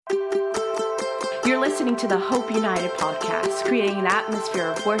You're listening to the Hope United podcast, creating an atmosphere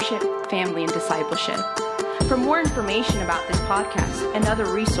of worship, family, and discipleship. For more information about this podcast and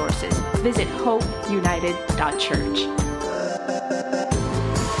other resources, visit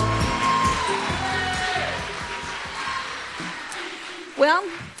hopeunited.church. Well,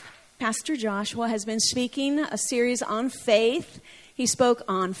 Pastor Joshua has been speaking a series on faith. He spoke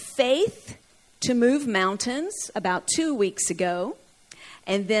on faith to move mountains about 2 weeks ago.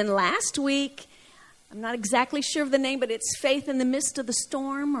 And then last week, I'm not exactly sure of the name, but it's faith in the midst of the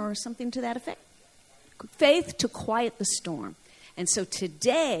storm or something to that effect. Faith to quiet the storm. And so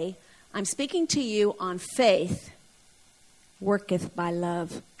today, I'm speaking to you on faith worketh by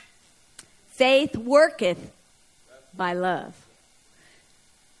love. Faith worketh by love.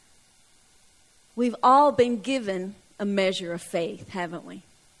 We've all been given a measure of faith, haven't we?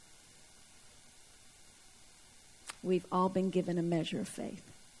 We've all been given a measure of faith.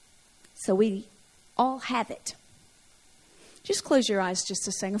 So we all have it. Just close your eyes just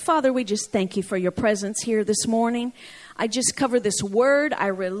a second. Father, we just thank you for your presence here this morning. I just cover this word. I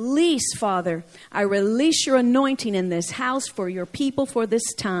release, Father, I release your anointing in this house for your people for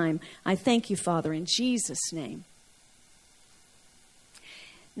this time. I thank you, Father, in Jesus' name.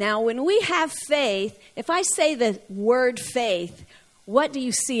 Now, when we have faith, if I say the word faith, what do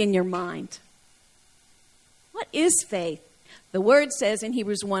you see in your mind? What is faith? The word says in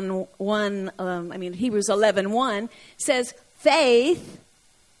Hebrews 11:1 says, faith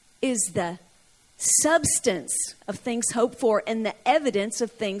is the substance of things hoped for and the evidence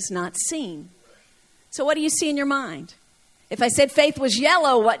of things not seen. So what do you see in your mind? If I said faith was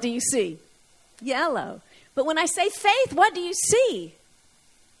yellow, what do you see? Yellow. But when I say faith, what do you see?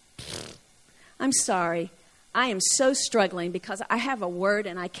 I'm sorry. I am so struggling because I have a word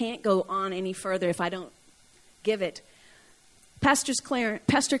and I can't go on any further if I don't give it. Pastor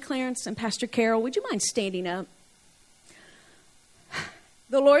Clarence and Pastor Carol, would you mind standing up?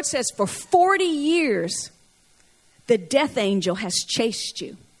 The Lord says, for 40 years, the death angel has chased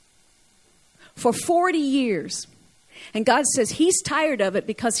you. For 40 years. And God says he's tired of it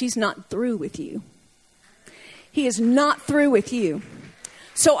because he's not through with you. He is not through with you.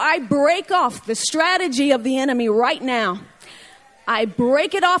 So I break off the strategy of the enemy right now. I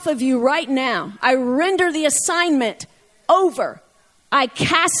break it off of you right now. I render the assignment over. I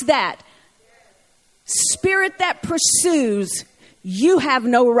cast that. Spirit that pursues, you have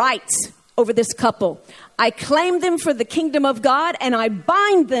no rights over this couple. I claim them for the kingdom of God and I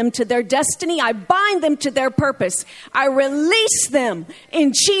bind them to their destiny. I bind them to their purpose. I release them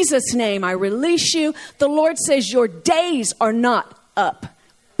in Jesus' name. I release you. The Lord says your days are not up.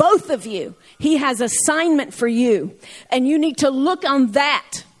 Both of you. He has assignment for you. And you need to look on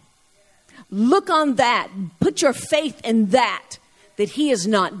that. Look on that. Put your faith in that he is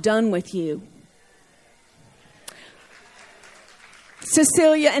not done with you.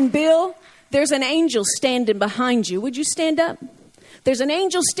 Cecilia and Bill, there's an angel standing behind you. Would you stand up? There's an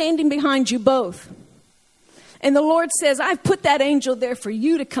angel standing behind you both. And the Lord says, I've put that angel there for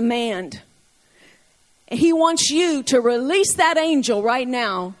you to command. He wants you to release that angel right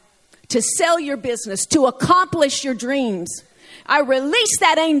now to sell your business, to accomplish your dreams. I release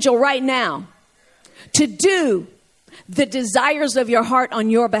that angel right now to do the desires of your heart on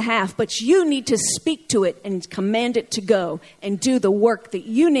your behalf. But you need to speak to it and command it to go and do the work that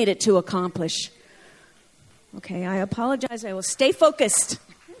you need it to accomplish. Okay, I apologize. I will stay focused.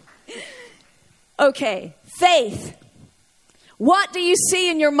 Okay, faith. What do you see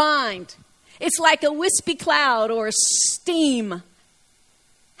in your mind? It's like a wispy cloud or steam.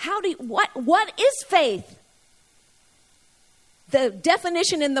 What is faith? The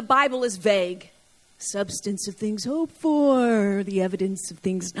definition in the Bible is vague. Substance of things hoped for, the evidence of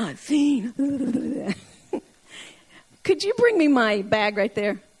things not seen. Could you bring me my bag right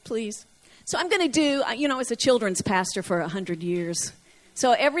there, please? So I'm going to do, as a children's pastor for 100 years.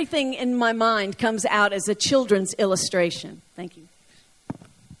 So everything in my mind comes out as a children's illustration. Thank you.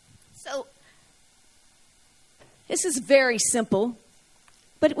 So this is very simple,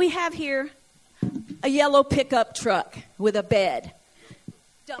 but we have here a yellow pickup truck with a bed.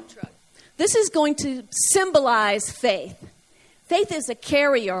 Dump truck. This is going to symbolize faith. Faith is a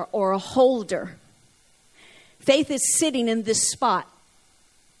carrier or a holder. Faith is sitting in this spot.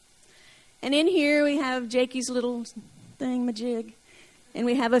 And in here we have Jakey's little thingamajig. And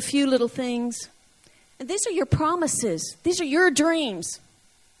we have a few little things. And these are your promises. These are your dreams.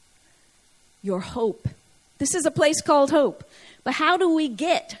 Your hope. This is a place called hope. But how do we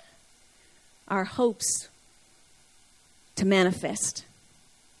get our hopes to manifest?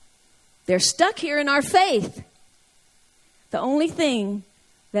 They're stuck here in our faith. The only thing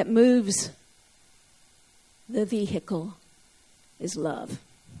that moves the vehicle is love.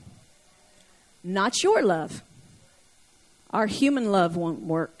 Not your love. Our human love won't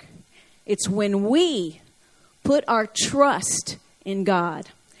work. It's when we put our trust in God.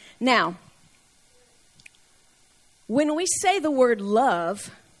 Now, when we say the word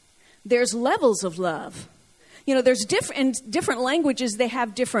love, there's levels of love. You know, there's different languages, they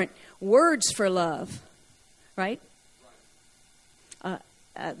have different words for love, right?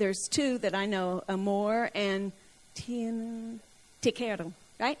 There's two that I know, amor and te quiero,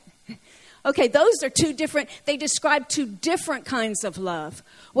 right? Okay, those are two different, they describe two different kinds of love.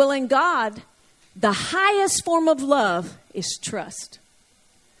 Well, in God, the highest form of love is trust.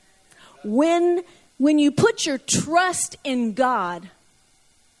 When you put your trust in God,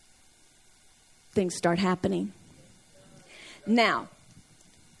 things start happening. Now,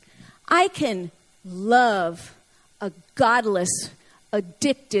 I can love a godless,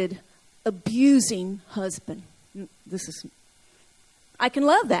 addicted, abusing husband. I can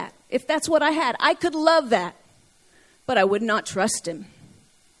love that. If that's what I had, I could love that. But I would not trust him.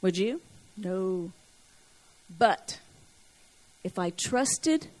 Would you? No. But if I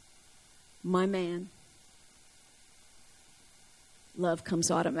trusted my man, love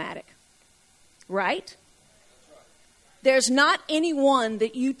comes automatic. Right? There's not anyone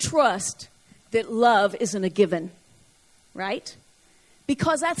that you trust that love isn't a given. Right?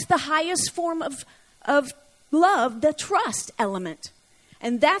 Because that's the highest form of love, the trust element.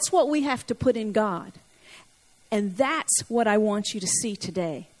 And that's what we have to put in God. And that's what I want you to see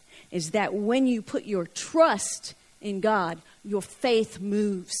today, is that when you put your trust in God, your faith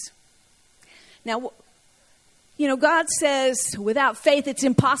moves. Now, you know, God says, without faith, it's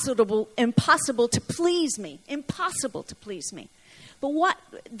impossible to please me. Impossible to please me. But what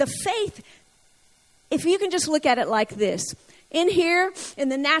the faith, if you can just look at it like this. In here, in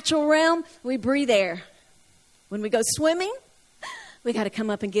the natural realm, we breathe air. When we go swimming, we got to come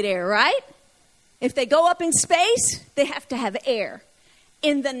up and get air, right? If they go up in space, they have to have air.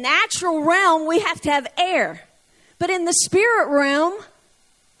 In the natural realm, we have to have air. But in the spirit realm,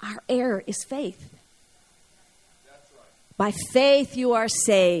 our air is faith. By faith, you are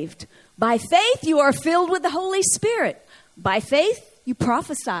saved. By faith, you are filled with the Holy Spirit. By faith, you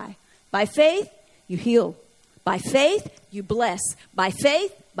prophesy. By faith, you heal. By faith, you bless. By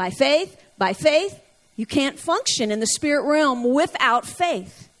faith, you can't function in the spirit realm without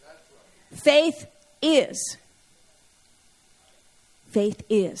faith. Faith is. Faith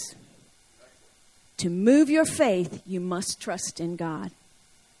is. To move your faith, you must trust in God.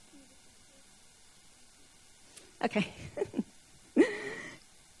 Okay.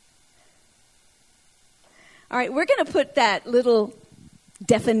 All right, we're going to put that little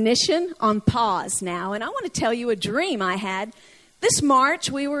definition on pause now. And I want to tell you a dream I had. This March,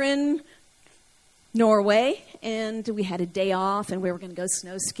 we were in Norway, and we had a day off, and we were going to go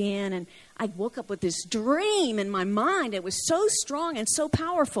snow skiing. And I woke up with this dream in my mind. It was so strong and so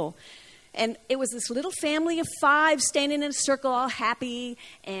powerful. And it was this little family of 5 standing in a circle, all happy.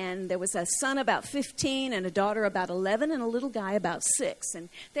 And there was a son about 15 and a daughter about 11 and a little guy about 6. And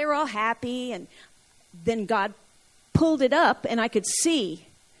they were all happy. And then God pulled it up, and I could see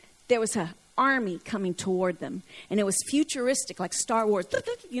there was an army coming toward them. And it was futuristic, like Star Wars.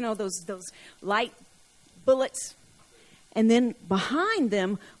 You know, those light bullets. And then behind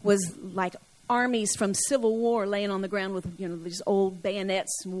them was like armies from Civil War laying on the ground with, you know, these old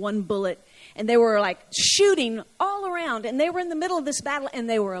bayonets and one bullet. And they were like shooting all around. And they were in the middle of this battle, and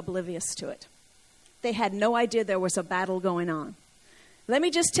they were oblivious to it. They had no idea there was a battle going on. Let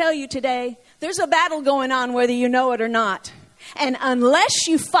me just tell you today, there's a battle going on whether you know it or not. And unless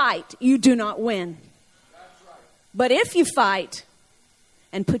you fight, you do not win. But if you fight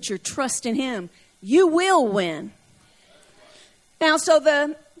and put your trust in Him, you will win. Now,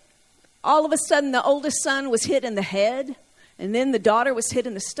 so all of a sudden, the oldest son was hit in the head, and then the daughter was hit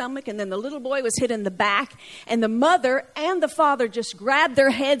in the stomach, and then the little boy was hit in the back, and the mother and the father just grabbed their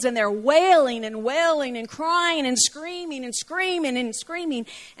heads, and they're wailing and wailing and crying and screaming and screaming and screaming.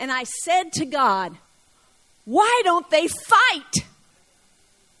 And I said to God, why don't they fight?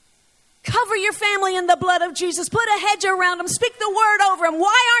 Cover your family in the blood of Jesus. Put a hedge around them. Speak the word over them.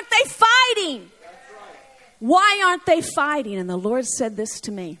 Why aren't they fighting? Why aren't they fighting? And the Lord said this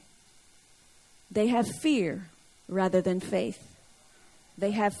to me. They have fear rather than faith.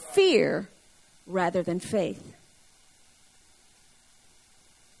 They have fear rather than faith.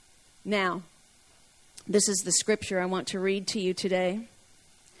 Now, this is the scripture I want to read to you today.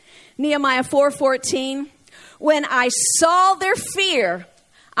 Nehemiah 4:14. When I saw their fear,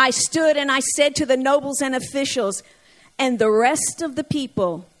 I stood and I said to the nobles and officials and the rest of the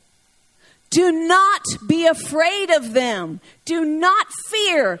people. Do not be afraid of them. Do not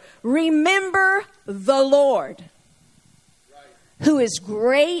fear. Remember the Lord, who is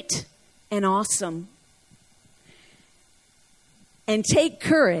great and awesome. And take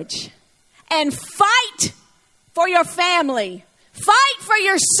courage and fight for your family. Fight for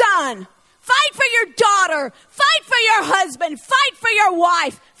your son. Fight for your daughter. Fight for your husband. Fight for your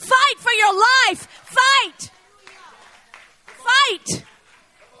wife. Fight for your life. Fight. Fight.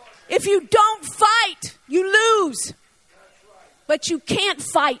 If you don't fight, you lose. But you can't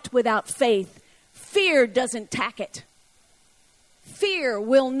fight without faith. Fear doesn't tack it. Fear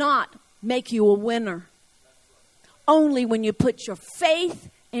will not make you a winner. Only when you put your faith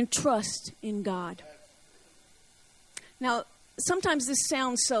and trust in God. Now, sometimes this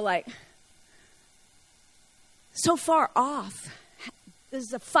sounds so far off.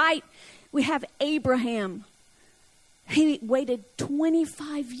 There's a fight. We have Abraham. He waited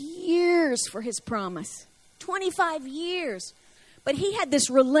 25 years for his promise. 25 years. But he had this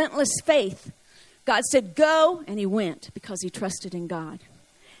relentless faith. God said, go, and he went because he trusted in God.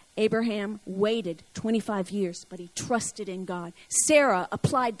 Abraham waited 25 years, but he trusted in God. Sarah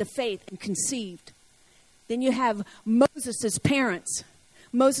applied the faith and conceived. Then you have Moses' parents.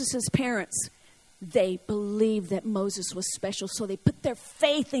 Moses' parents, they believed that Moses was special, so they put their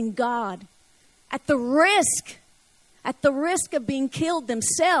faith in God at the risk of being killed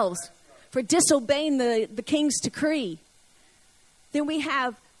themselves for disobeying the king's decree. Then we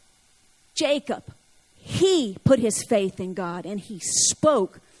have Jacob. He put his faith in God and he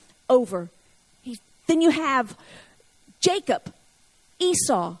spoke over. Then you have Jacob,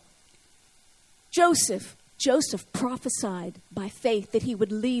 Esau, Joseph. Joseph prophesied by faith that he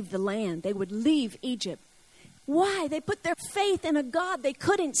would leave the land. They would leave Egypt. Why? They put their faith in a God they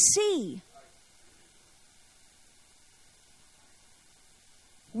couldn't see.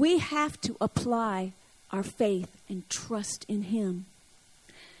 We have to apply our faith and trust in him.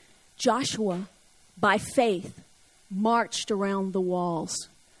 Joshua, by faith, marched around the walls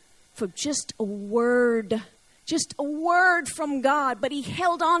for just a word from God, but he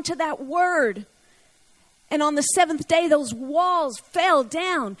held on to that word. And on the seventh day, those walls fell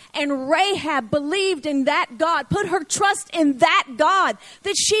down, and Rahab believed in that God, put her trust in that God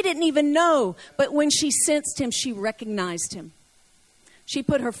that she didn't even know. But when she sensed him, she recognized him. She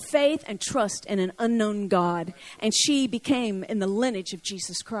put her faith and trust in an unknown God, and she became in the lineage of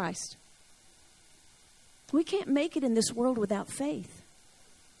Jesus Christ. We can't make it in this world without faith.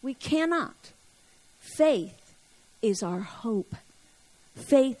 We cannot. Faith is our hope.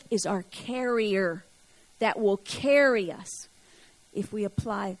 Faith is our carrier that will carry us if we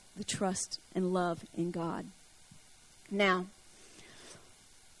apply the trust and love in God. Now,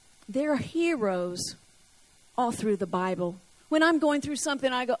 there are heroes all through the Bible. When I'm going through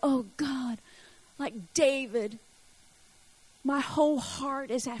something, I go, oh God, like David, my whole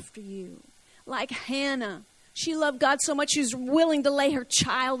heart is after you. Like Hannah, she loved God so much she was willing to lay her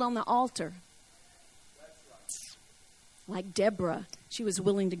child on the altar. Like Deborah, she was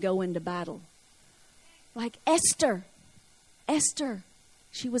willing to go into battle. Like Esther,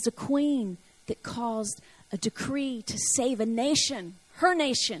 she was a queen that caused a decree to save a nation, her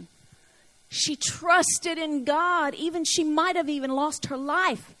nation. She trusted in God. She might have even lost her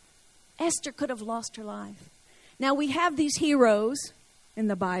life. Esther could have lost her life. Now we have these heroes in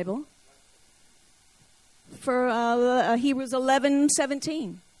the Bible. For Hebrews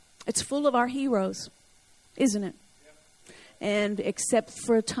 11:17. It's full of our heroes, isn't it? And except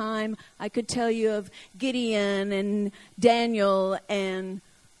for a time, I could tell you of Gideon and Daniel and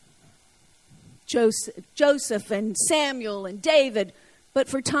Joseph and Samuel and David. But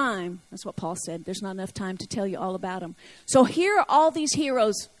for time, that's what Paul said, there's not enough time to tell you all about them. So here are all these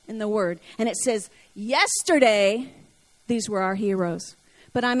heroes in the Word. And it says, yesterday, these were our heroes.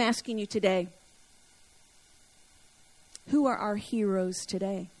 But I'm asking you today, who are our heroes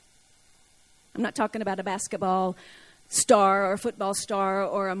today? I'm not talking about a basketball star or a football star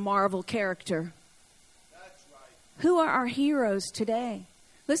or a Marvel character. That's right. Who are our heroes today?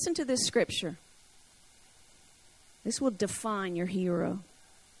 Listen to this scripture. This will define your hero.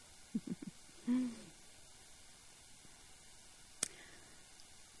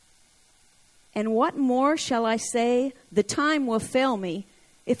 And what more shall I say? The time will fail me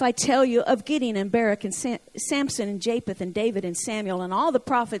if I tell you of Gideon and Barak and Samson and Japheth and David and Samuel and all the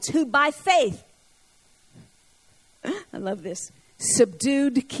prophets who by faith, I love this,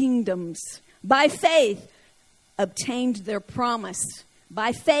 subdued kingdoms. By faith, obtained their promise.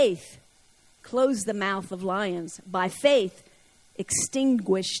 By faith, closed the mouth of lions. By faith,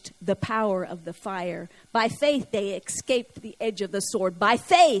 extinguished the power of the fire. By faith, they escaped the edge of the sword. By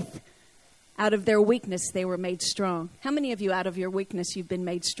faith, out of their weakness, they were made strong. How many of you, out of your weakness, you've been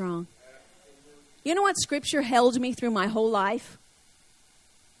made strong? You know what scripture held me through my whole life?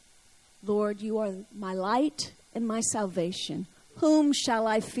 Lord, you are my light and my salvation. Whom shall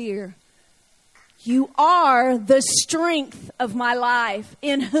I fear? You are the strength of my life.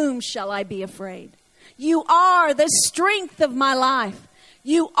 In whom shall I be afraid? You are the strength of my life.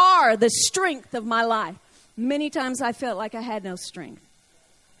 You are the strength of my life. Many times I felt like I had no strength,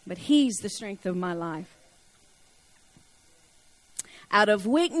 but He's the strength of my life. Out of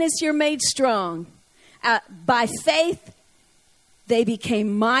weakness you're made strong. By faith they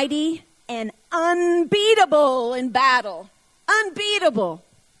became mighty and unbeatable in battle. Unbeatable.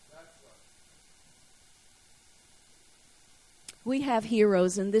 We have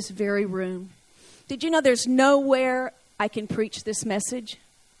heroes in this very room. Did you know there's nowhere I can preach this message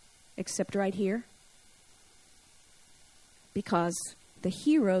except right here? Because the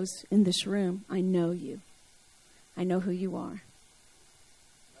heroes in this room, I know you. I know who you are.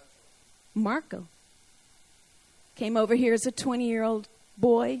 Marco came over here as a 20-year-old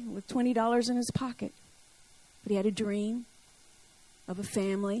boy with $20 in his pocket. But he had a dream of a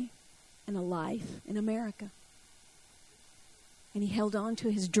family and a life in America. And he held on to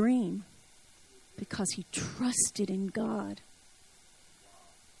his dream because he trusted in God.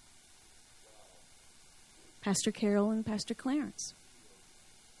 Pastor Carol and Pastor Clarence,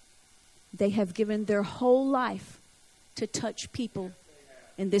 they have given their whole life to touch people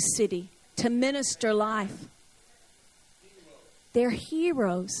in this city, to minister life. They're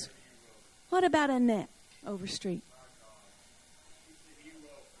heroes. What about Annette Overstreet?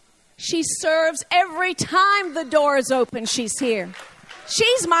 She serves every time the doors open, she's here.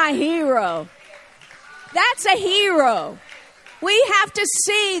 She's my hero. That's a hero. We have to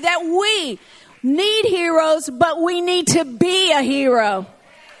see that we need heroes, but we need to be a hero.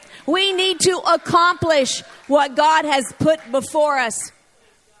 We need to accomplish what God has put before us.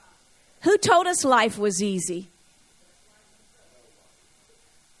 Who told us life was easy?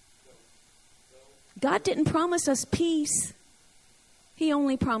 God didn't promise us peace. He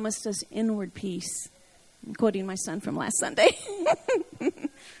only promised us inward peace. I'm quoting my son from last Sunday.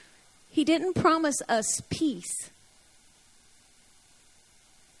 He didn't promise us peace.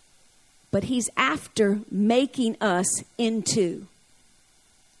 But He's after making us into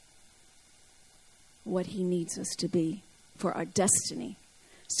what He needs us to be for our destiny.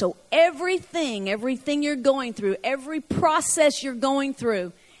 So everything you're going through, every process you're going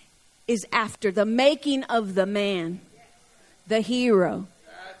through is after the making of the man, the hero.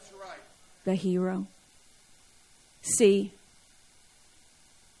 That's right. The hero. See,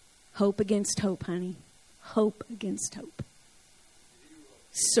 hope against hope, honey. Hope against hope.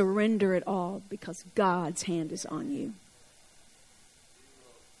 Surrender it all because God's hand is on you.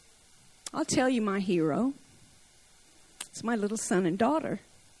 I'll tell you my hero. It's my little son and daughter.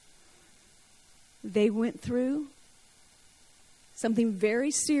 They went through something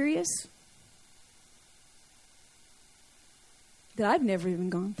very serious that I've never even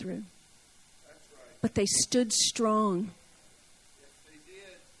gone through. But they stood strong. Yes, they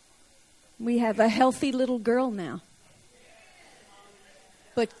did. We have a healthy little girl now.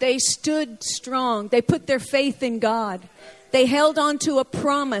 But they stood strong. They put their faith in God. They held on to a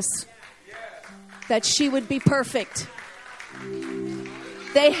promise that she would be perfect.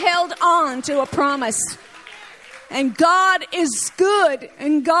 They held on to a promise. And God is good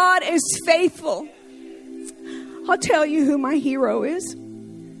and God is faithful. I'll tell you who my hero is.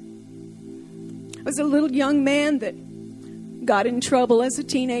 I was a little young man that got in trouble as a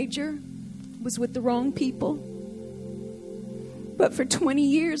teenager, was with the wrong people. But for 20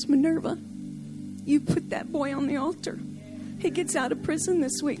 years, Minerva, you put that boy on the altar. He gets out of prison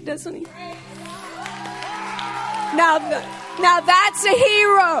this week, doesn't he? Now that's a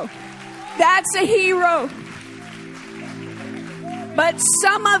hero. That's a hero. But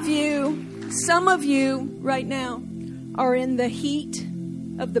some of you right now are in the heat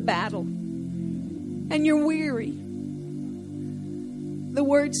of the battle. And you're weary. The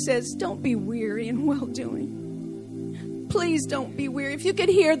word says, don't be weary in well-doing. Please don't be weary. If you could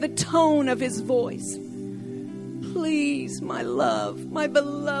hear the tone of his voice. Please, my love, my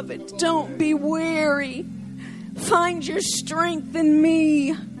beloved, don't be weary. Find your strength in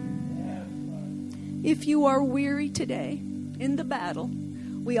me. If you are weary today in the battle,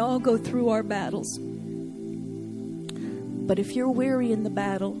 we all go through our battles. But if you're weary in the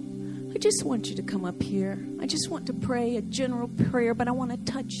battle, I just want you to come up here. I just want to pray a general prayer, but I want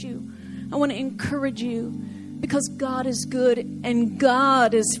to touch you. I want to encourage you Because God is good and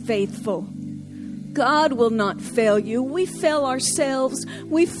God is faithful. God will not fail you. We fail ourselves.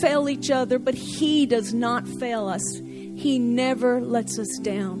 We fail each other, but He does not fail us. He never lets us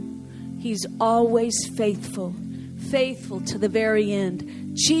down. He's always faithful. Faithful to the very end.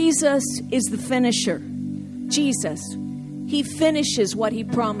 Jesus is the finisher. Jesus. He finishes what He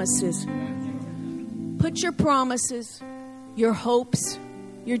promises. Put your promises, your hopes,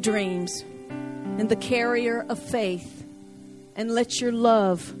 your dreams in the carrier of faith, and let your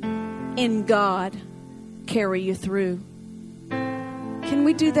love in God carry you through. Can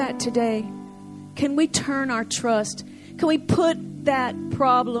we do that today? Can we turn our trust? Can we put that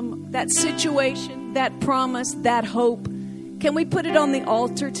problem, that situation, that promise, that hope, can we put it on the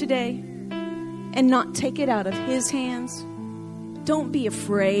altar today and not take it out of His hands? Don't be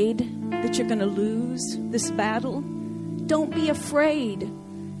afraid that you're going to lose this battle. Don't be afraid.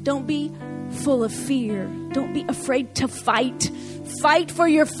 Don't be full of fear. Don't be afraid to fight. Fight for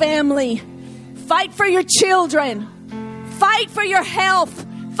your family. Fight for your children. Fight for your health.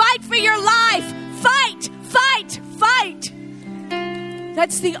 Fight for your life. Fight, fight, fight.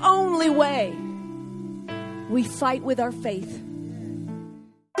 That's the only way we fight with our faith.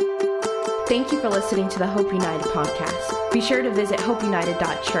 Thank you for listening to the Hope United podcast. Be sure to visit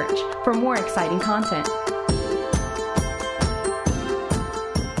hopeunited.church for more exciting content.